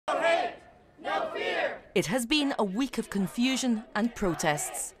It has been a week of confusion and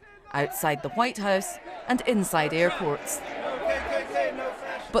protests, outside the White House and inside airports.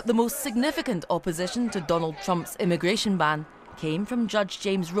 But the most significant opposition to Donald Trump's immigration ban came from Judge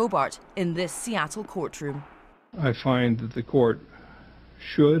James Robart in this Seattle courtroom. I find that the court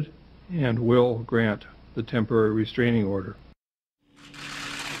should and will grant the temporary restraining order.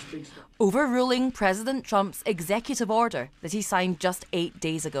 Overruling President Trump's executive order that he signed just 8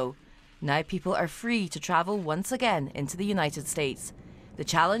 days ago. Now people are free to travel once again into the United States. The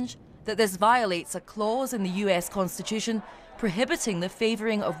challenge? That this violates a clause in the US Constitution prohibiting the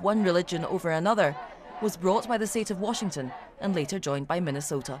favouring of one religion over another was brought by the state of Washington and later joined by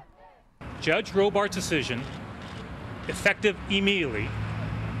Minnesota. Judge Robart's decision, effective immediately,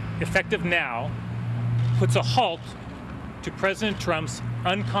 effective now, puts a halt to President Trump's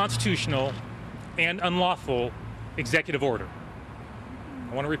unconstitutional and unlawful executive order.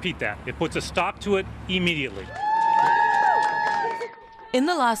 I want to repeat that. It puts a stop to it immediately. In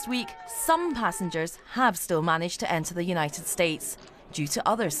the last week, some passengers have still managed to enter the United States due to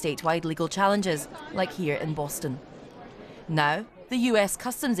other statewide legal challenges, like here in Boston. Now, the US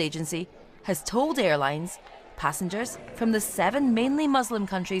Customs Agency has told airlines passengers from the 7 mainly Muslim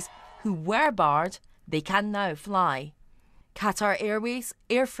countries who were barred, they can now fly. Qatar Airways,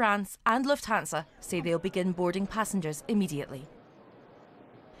 Air France and Lufthansa say they'll begin boarding passengers immediately.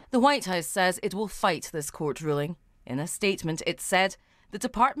 The White House says it will fight this court ruling. In a statement, it said, the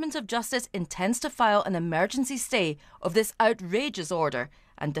Department of Justice intends to file an emergency stay of this outrageous order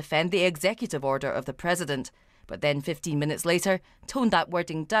and defend the executive order of the president, but then 15 minutes later toned that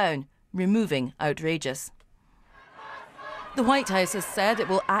wording down, removing outrageous. The White House has said it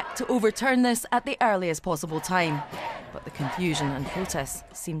will act to overturn this at the earliest possible time, but the confusion and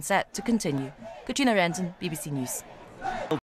protests seem set to continue. Katrina Renton, BBC News.